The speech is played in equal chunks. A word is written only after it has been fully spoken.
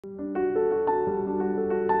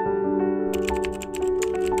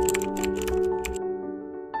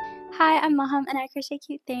I'm Mahum and I crochet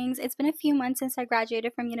cute things. It's been a few months since I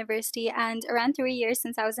graduated from university and around 3 years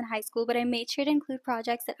since I was in high school, but I made sure to include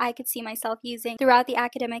projects that I could see myself using throughout the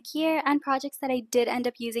academic year and projects that I did end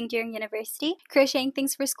up using during university. Crocheting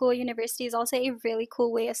things for school or university is also a really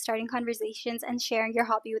cool way of starting conversations and sharing your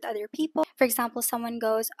hobby with other people. For example, someone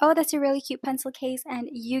goes, "Oh, that's a really cute pencil case," and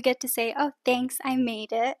you get to say, "Oh, thanks, I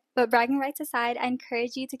made it." But bragging rights aside, I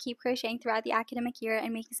encourage you to keep crocheting throughout the academic year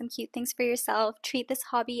and making some cute things for yourself. Treat this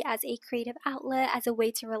hobby as a creative outlet, as a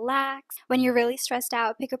way to relax. When you're really stressed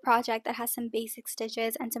out, pick a project that has some basic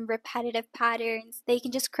stitches and some repetitive patterns that you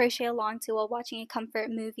can just crochet along to while watching a comfort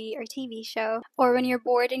movie or TV show. Or when you're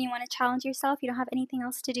bored and you want to challenge yourself, you don't have anything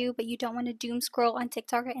else to do, but you don't want to doom scroll on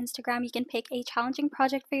TikTok or Instagram, you can pick a challenging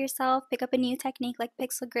project for yourself, pick up a new technique like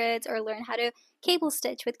pixel grids, or learn how to cable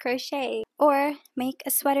stitch with crochet. Or make a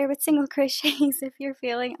sweater with single crochets if you're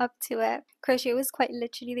feeling up to it. Crochet was quite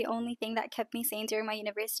literally the only thing that kept me sane during my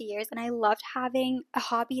university years, and I loved having a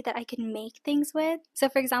hobby that I could make things with. So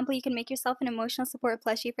for example, you can make yourself an emotional support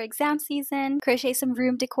plushie for exam season, crochet some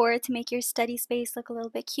room decor to make your study space look a little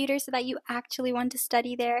bit cuter so that you actually want to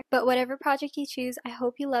study there. But whatever project you choose, I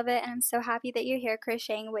hope you love it, and I'm so happy that you're here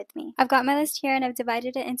crocheting with me. I've got my list here and I've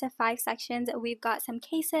divided it into 5 sections. We've got some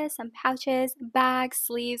cases, some pouches, bags,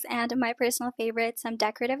 sleeves, and my personal favorite, some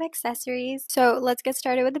decorative accessories. So let's get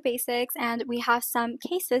started with the basics, and we have some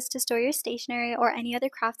cases to store your stationery or any other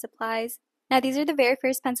craft supplies. Now these are the very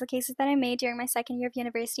first pencil cases that I made during my second year of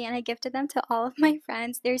university, and I gifted them to all of my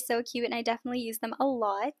friends. They're so cute and I definitely use them a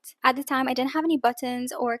lot. At the time I didn't have any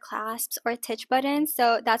buttons or clasps or titch buttons,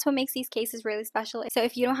 so that's what makes these cases really special. So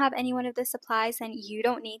if you don't have any one of the supplies, then you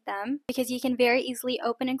don't need them, because you can very easily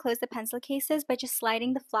open and close the pencil cases by just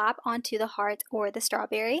sliding the flap onto the heart or the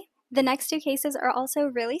strawberry. The next 2 cases are also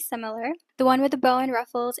really similar. The one with the bow and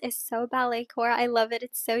ruffles is so ballet core. I love it.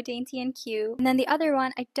 It's so dainty and cute. And then the other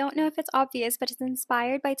one, I don't know if it's obvious, but it's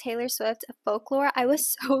inspired by Taylor Swift's Folklore. I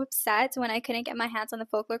was so upset when I couldn't get my hands on the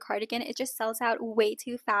Folklore cardigan. It just sells out way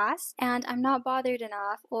too fast, and I'm not bothered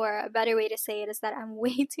enough, or a better way to say it is that I'm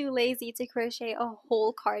way too lazy to crochet a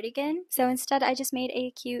whole cardigan. So instead, I just made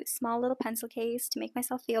a cute small little pencil case to make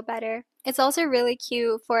myself feel better. It's also really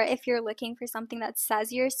cute for if you're looking for something that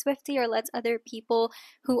says you're a Swiftie or lets other people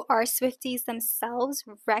who are Swifties themselves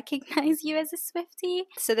recognize you as a Swiftie.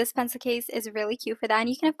 So this pencil case is really cute for that, and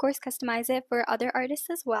you can of course customize it for other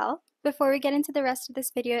artists as well. Before we get into the rest of this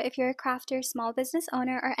video, if you're a crafter, small business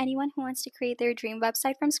owner, or anyone who wants to create their dream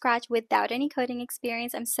website from scratch without any coding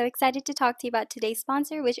experience, I'm so excited to talk to you about today's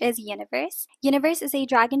sponsor, which is Universe. Universe is a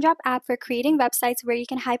drag and drop app for creating websites where you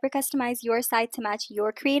can hyper customize your site to match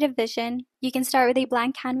your creative vision. You can start with a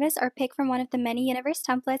blank canvas or pick from one of the many Universe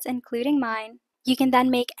templates, including mine. You can then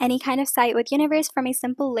make any kind of site with Universe, from a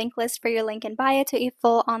simple link list for your link in bio to a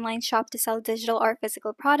full online shop to sell digital or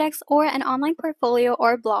physical products, or an online portfolio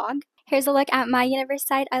or blog. Here's a look at my Universe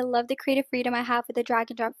site. I love the creative freedom I have with the drag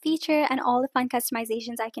and drop feature and all the fun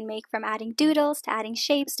customizations I can make, from adding doodles to adding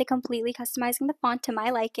shapes to completely customizing the font to my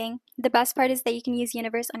liking. The best part is that you can use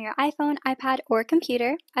Universe on your iPhone, iPad, or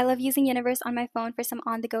computer. I love using Universe on my phone for some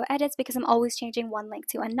on-the-go edits because I'm always changing one link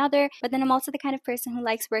to another, but then I'm also the kind of person who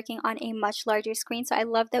likes working on a much larger screen, so I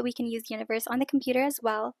love that we can use Universe on the computer as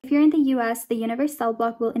well. If you're in the US, the Universe Sell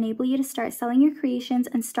Block will enable you to start selling your creations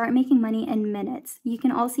and start making money in minutes. You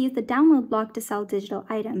can also use the download block to sell digital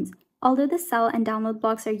items. Although the sell and download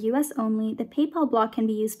blocks are US only, the PayPal block can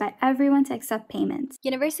be used by everyone to accept payments.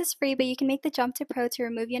 Universe is free, but you can make the jump to Pro to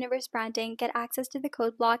remove Universe branding, get access to the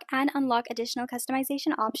code block, and unlock additional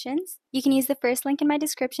customization options. You can use the first link in my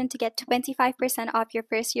description to get 25% off your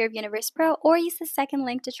first year of Universe Pro, or use the second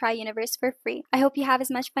link to try Universe for free. I hope you have as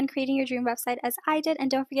much fun creating your dream website as I did, and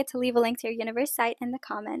don't forget to leave a link to your Universe site in the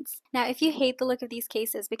comments. Now, if you hate the look of these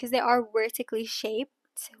cases because they are vertically shaped,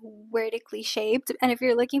 and if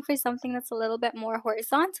you're looking for something that's a little bit more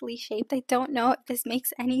horizontally shaped, I don't know if this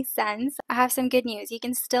makes any sense. I have some good news. You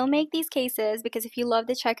can still make these cases, because if you love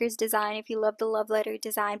the checkers design, if you love the love letter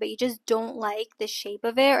design, but you just don't like the shape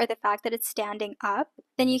of it or the fact that it's standing up,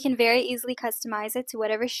 then you can very easily customize it to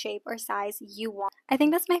whatever shape or size you want. I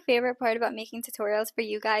think that's my favorite part about making tutorials for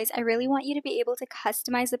you guys. I really want you to be able to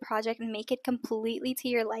customize the project and make it completely to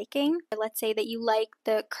your liking. Let's say that you like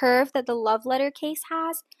the curve that the love letter case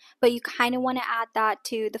has, but you kind of want to add that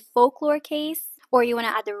to the Folklore case, or you want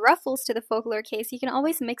to add the ruffles to the Folklore case. You can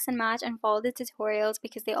always mix and match and follow the tutorials,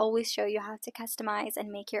 because they always show you how to customize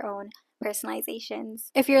and make your own personalizations.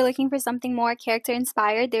 If you're looking for something more character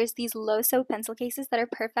inspired, there's these low sew pencil cases that are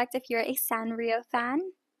perfect if you're a Sanrio fan.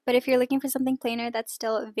 But if you're looking for something plainer that's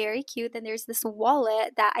still very cute, then there's this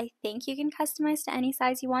wallet that I think you can customize to any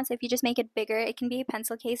size you want. So if you just make it bigger, it can be a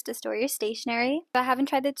pencil case to store your stationery. But I haven't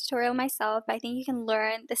tried the tutorial myself, but I think you can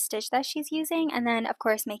learn the stitch that she's using and then of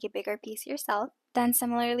course make a bigger piece yourself. Then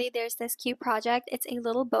similarly, there's this cute project. It's a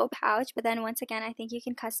little bow pouch, but then once again, I think you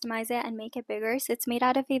can customize it and make it bigger. So it's made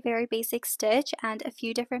out of a very basic stitch and a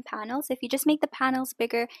few different panels. If you just make the panels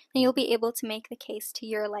bigger, then you'll be able to make the case to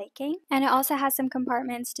your liking. And it also has some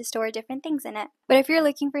compartments to store different things in it. But if you're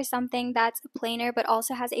looking for something that's plainer but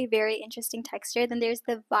also has a very interesting texture, then there's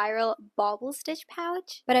the viral bauble stitch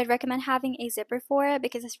pouch. But I'd recommend having a zipper for it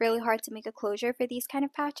because it's really hard to make a closure for these kind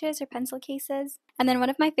of pouches or pencil cases. And then one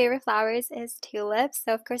of my favorite flowers is tulips,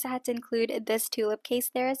 so of course I had to include this tulip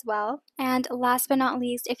case there as well. And last but not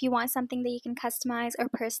least, if you want something that you can customize or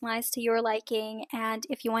personalize to your liking, and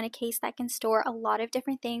if you want a case that can store a lot of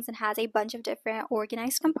different things and has a bunch of different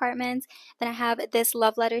organized compartments, then I have this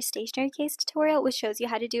love letter stationery case tutorial which shows you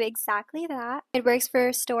how to do exactly that. It works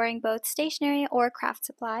for storing both stationery or craft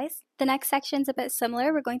supplies. The next section is a bit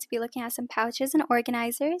similar. We're going to be looking at some pouches and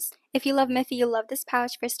organizers. If you love Miffy, you'll love this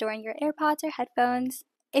pouch for storing your AirPods or headphones.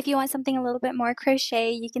 If you want something a little bit more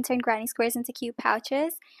crochet, you can turn granny squares into cute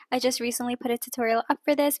pouches. I just recently put a tutorial up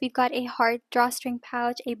for this. We've got a heart drawstring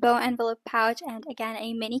pouch, a bow envelope pouch, and again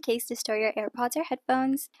a mini case to store your AirPods or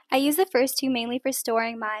headphones. I use the first two mainly for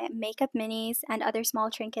storing my makeup minis and other small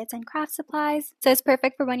trinkets and craft supplies. So it's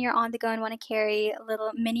perfect for when you're on the go and want to carry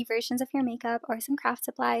little mini versions of your makeup or some craft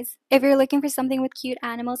supplies. If you're looking for something with cute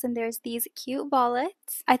animals, then there's these cute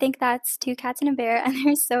wallets. I think that's two cats and a bear and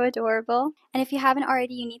they're so adorable. And if you haven't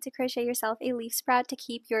already, you need to crochet yourself a leaf spread to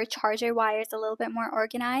keep your charger wires a little bit more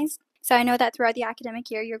organized. So I know that throughout the academic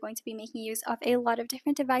year, you're going to be making use of a lot of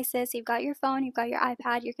different devices. You've got your phone, you've got your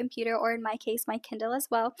iPad, your computer, or in my case, my Kindle as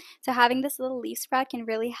well. So having this little leaf spread can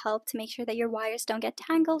really help to make sure that your wires don't get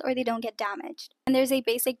tangled or they don't get damaged. And there's a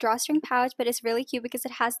basic drawstring pouch, but it's really cute because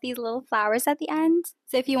it has these little flowers at the end.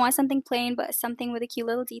 So if you want something plain but something with a cute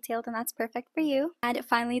little detail, then that's perfect for you. And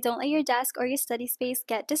finally, don't let your desk or your study space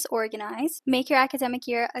get disorganized. Make your academic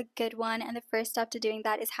year a good one, and the first step to doing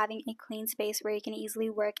that is having a clean space where you can easily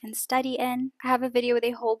work and study in. I have a video with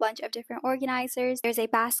a whole bunch of different organizers. There's a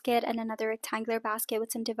basket and another rectangular basket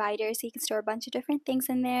with some dividers so you can store a bunch of different things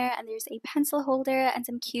in there, and there's a pencil holder and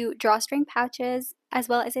some cute drawstring pouches, as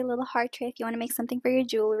well as a little heart tray if you want to make something for your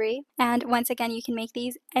jewelry. And once again, you can make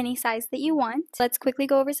these any size that you want. Let's quickly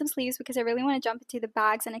go over some sleeves because I really want to jump into the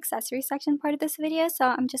bags and accessories section part of this video, so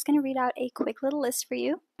I'm just going to read out a quick little list for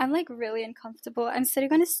you. I'm like really uncomfortable. I'm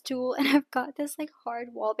sitting on a stool and I've got this like hard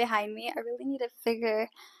wall behind me. I really need to figure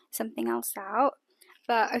something else out.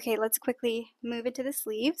 But okay, let's quickly move into the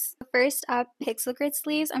sleeves. First up, pixel grid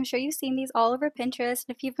sleeves. I'm sure you've seen these all over Pinterest.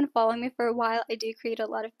 If you've been following me for a while, I do create a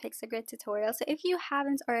lot of pixel grid tutorials. So if you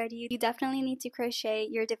haven't already, you definitely need to crochet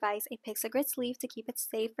your device a pixel grid sleeve to keep it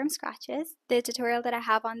safe from scratches. The tutorial that I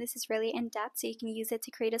have on this is really in depth, so you can use it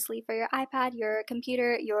to create a sleeve for your iPad, your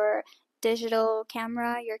computer, your digital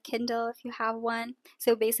camera, your Kindle if you have one.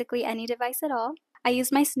 So basically any device at all. I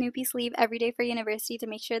used my Snoopy sleeve every day for university to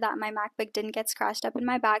make sure that my MacBook didn't get scratched up in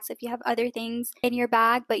my bag. So if you have other things in your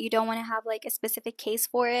bag but you don't want to have like a specific case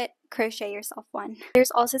for it, crochet yourself one.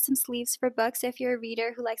 There's also some sleeves for books. So if you're a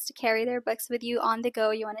reader who likes to carry their books with you on the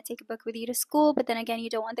go, you want to take a book with you to school, but then again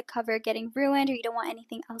you don't want the cover getting ruined or you don't want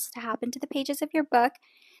anything else to happen to the pages of your book,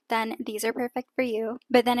 then these are perfect for you.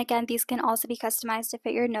 But then again, these can also be customized to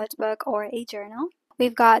fit your notebook or a journal.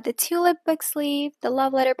 We've got the tulip book sleeve, the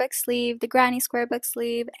love letter book sleeve, the granny square book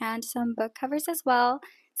sleeve, and some book covers as well.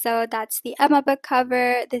 So that's the Emma book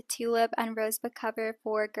cover, the tulip and rose book cover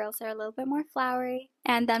for girls that are a little bit more flowery.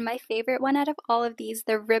 And then my favorite one out of all of these,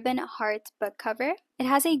 the ribbon heart book cover. It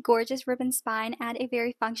has a gorgeous ribbon spine and a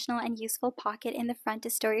very functional and useful pocket in the front to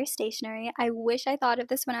store your stationery. I wish I thought of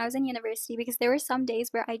this when I was in university because there were some days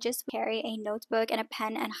where I just carry a notebook and a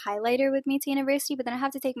pen and highlighter with me to university, but then I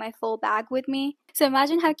have to take my full bag with me. So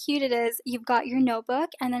imagine how cute it is. You've got your notebook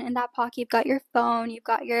and then in that pocket you've got your phone, you've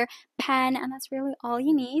got your pen, and that's really all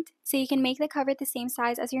you need. So you can make the cover the same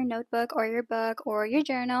size as your notebook or your book or your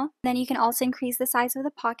journal. Then you can also increase the size of the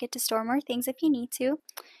pocket to store more things if you need to.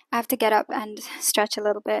 I have to get up and stretch a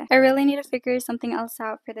little bit. I really need to figure something else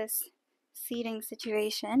out for this seating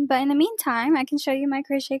situation. But in the meantime, I can show you my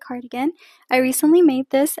crochet cardigan. I recently made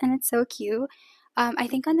this and it's so cute. I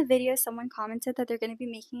think on the video someone commented that they're going to be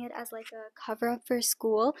making it as like a cover up for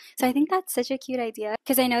school. So I think that's such a cute idea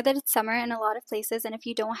because I know that it's summer in a lot of places, and if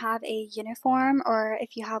you don't have a uniform or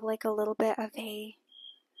if you have like a little bit of a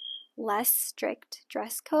less strict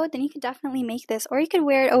dress code, then you could definitely make this, or you could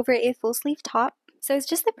wear it over a full sleeve top. So it's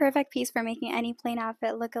just the perfect piece for making any plain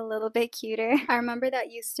outfit look a little bit cuter. I remember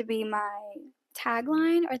that used to be my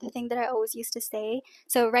tagline, or the thing that I always used to say.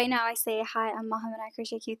 So right now I say, hi, I'm Mahum and I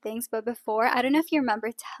crochet cute things. But before, I don't know if you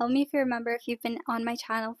remember, tell me if you remember, if you've been on my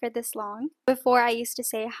channel for this long. Before, I used to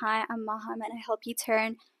say, hi, I'm Mahum and I help you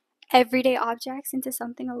turn everyday objects into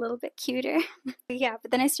something a little bit cuter. Yeah,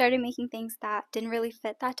 but then I started making things that didn't really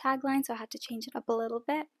fit that tagline, so I had to change it up a little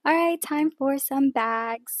bit. Alright, time for some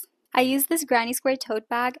bags. I used this granny square tote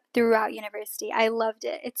bag throughout university. I loved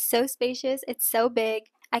it. It's so spacious, it's so big.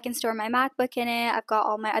 I can store my MacBook in it. I've got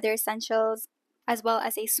all my other essentials, as well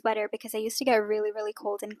as a sweater, because I used to get really, really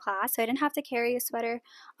cold in class, so I didn't have to carry a sweater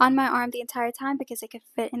on my arm the entire time because it could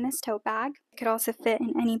fit in this tote bag. It could also fit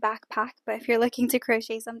in any backpack, but if you're looking to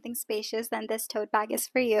crochet something spacious, then this tote bag is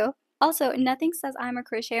for you. Also, nothing says I'm a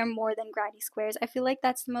crocheter more than granny squares. I feel like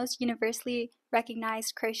that's the most universally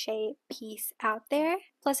recognized crochet piece out there.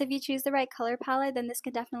 Plus, if you choose the right color palette, then this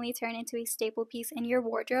could definitely turn into a staple piece in your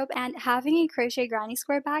wardrobe, and having a crochet granny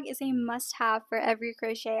square bag is a must-have for every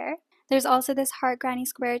crocheter. There's also this heart granny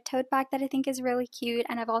square tote bag that I think is really cute,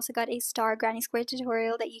 and I've also got a star granny square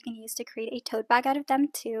tutorial that you can use to create a tote bag out of them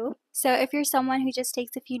too. So if you're someone who just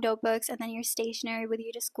takes a few notebooks and then your stationery with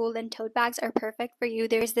you to school, then tote bags are perfect for you.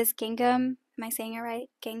 There's this gingham, am I saying it right?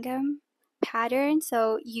 Gingham pattern.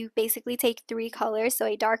 So you basically take 3 colors, so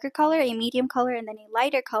a darker color, a medium color, and then a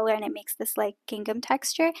lighter color, and it makes this like gingham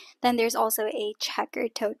texture. Then there's also a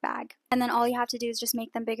checkered tote bag, and then all you have to do is just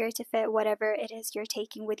make them bigger to fit whatever it is you're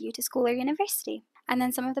taking with you to school or university. And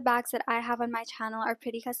then some of the bags that I have on my channel are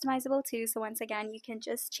pretty customizable too, so once again, you can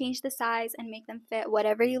just change the size and make them fit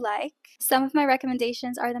whatever you like. Some of my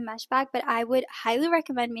recommendations are the mesh bag, but I would highly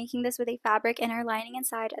recommend making this with a fabric inner lining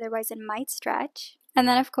inside, otherwise it might stretch. And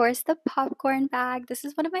then of course the popcorn bag. This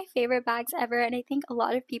is one of my favorite bags ever, and I think a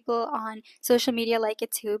lot of people on social media like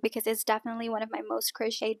it too, because it's definitely one of my most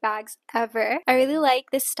crocheted bags ever. I really like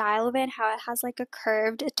this style of it, how it has like a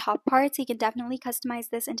curved top part, so you can definitely customize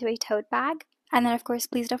this into a tote bag. And then of course,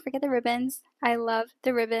 please don't forget the ribbons. I love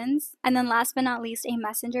the ribbons. And then last but not least, a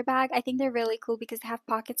messenger bag. I think they're really cool because they have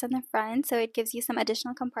pockets on the front, so it gives you some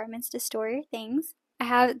additional compartments to store your things. I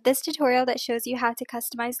have this tutorial that shows you how to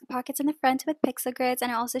customize the pockets in the front with pixel grids,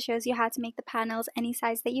 and it also shows you how to make the panels any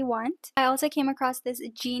size that you want. I also came across this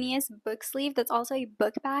genius book sleeve that's also a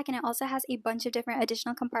book bag, and it also has a bunch of different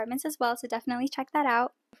additional compartments as well, so definitely check that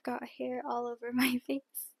out. I've got hair all over my face.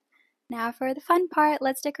 Now for the fun part,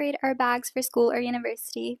 let's decorate our bags for school or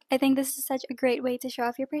university. I think this is such a great way to show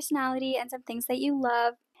off your personality and some things that you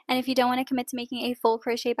love. And if you don't want to commit to making a full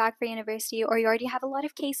crochet bag for university, or you already have a lot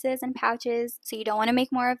of cases and pouches, so you don't want to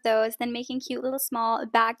make more of those, then making cute little small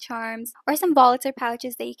bag charms or some wallets or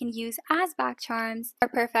pouches that you can use as bag charms are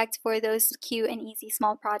perfect for those cute and easy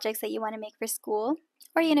small projects that you want to make for school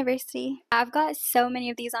or university. I've got so many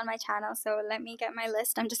of these on my channel, so let me get my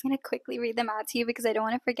list. I'm just going to quickly read them out to you because I don't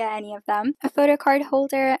want to forget any of them. A photo card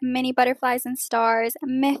holder, mini butterflies and stars,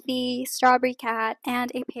 Miffy, strawberry cat,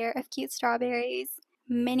 and a pair of cute strawberries.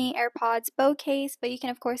 Mini AirPods bow case, but you can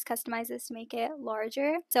of course customize this to make it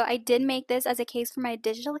larger. So I did make this as a case for my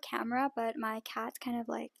digital camera, but my cat kind of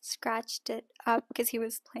like scratched it up because he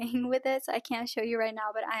was playing with it, so I can't show you right now,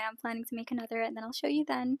 but I am planning to make another and then I'll show you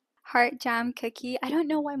then. Heart jam cookie. I don't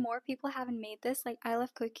know why more people haven't made this. Like, I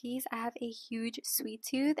love cookies. I have a huge sweet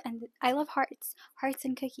tooth and I love hearts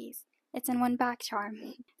and cookies. It's in one back charm.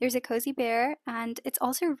 There's a cozy bear, and it's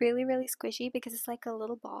also really, really squishy because it's like a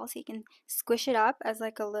little ball, so you can squish it up as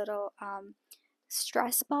like a little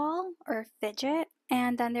stress ball or fidget.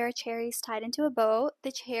 And then there are cherries tied into a bow.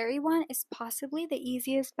 The cherry one is possibly the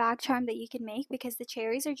easiest bag charm that you can make because the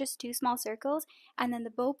cherries are just 2 small circles, and then the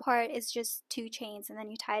bow part is just 2 chains, and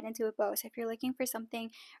then you tie it into a bow. So if you're looking for something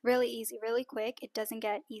really easy, really quick, it doesn't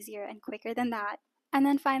get easier and quicker than that. And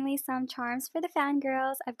then finally, some charms for the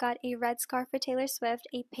fangirls. I've got a red scarf for Taylor Swift,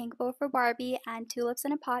 a pink bow for Barbie, and tulips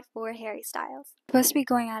in a pot for Harry Styles. I'm supposed to be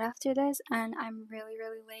going out after this, and I'm really,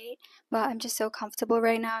 really late, but I'm just so comfortable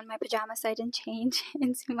right now in my pajamas, so I didn't change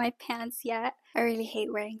into my pants yet. I really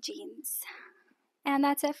hate wearing jeans. And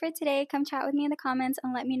that's it for today. Come chat with me in the comments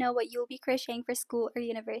and let me know what you'll be crocheting for school or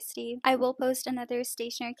university. I will post another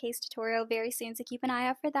stationery case tutorial very soon, so keep an eye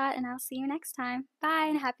out for that, and I'll see you next time. Bye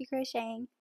and happy crocheting!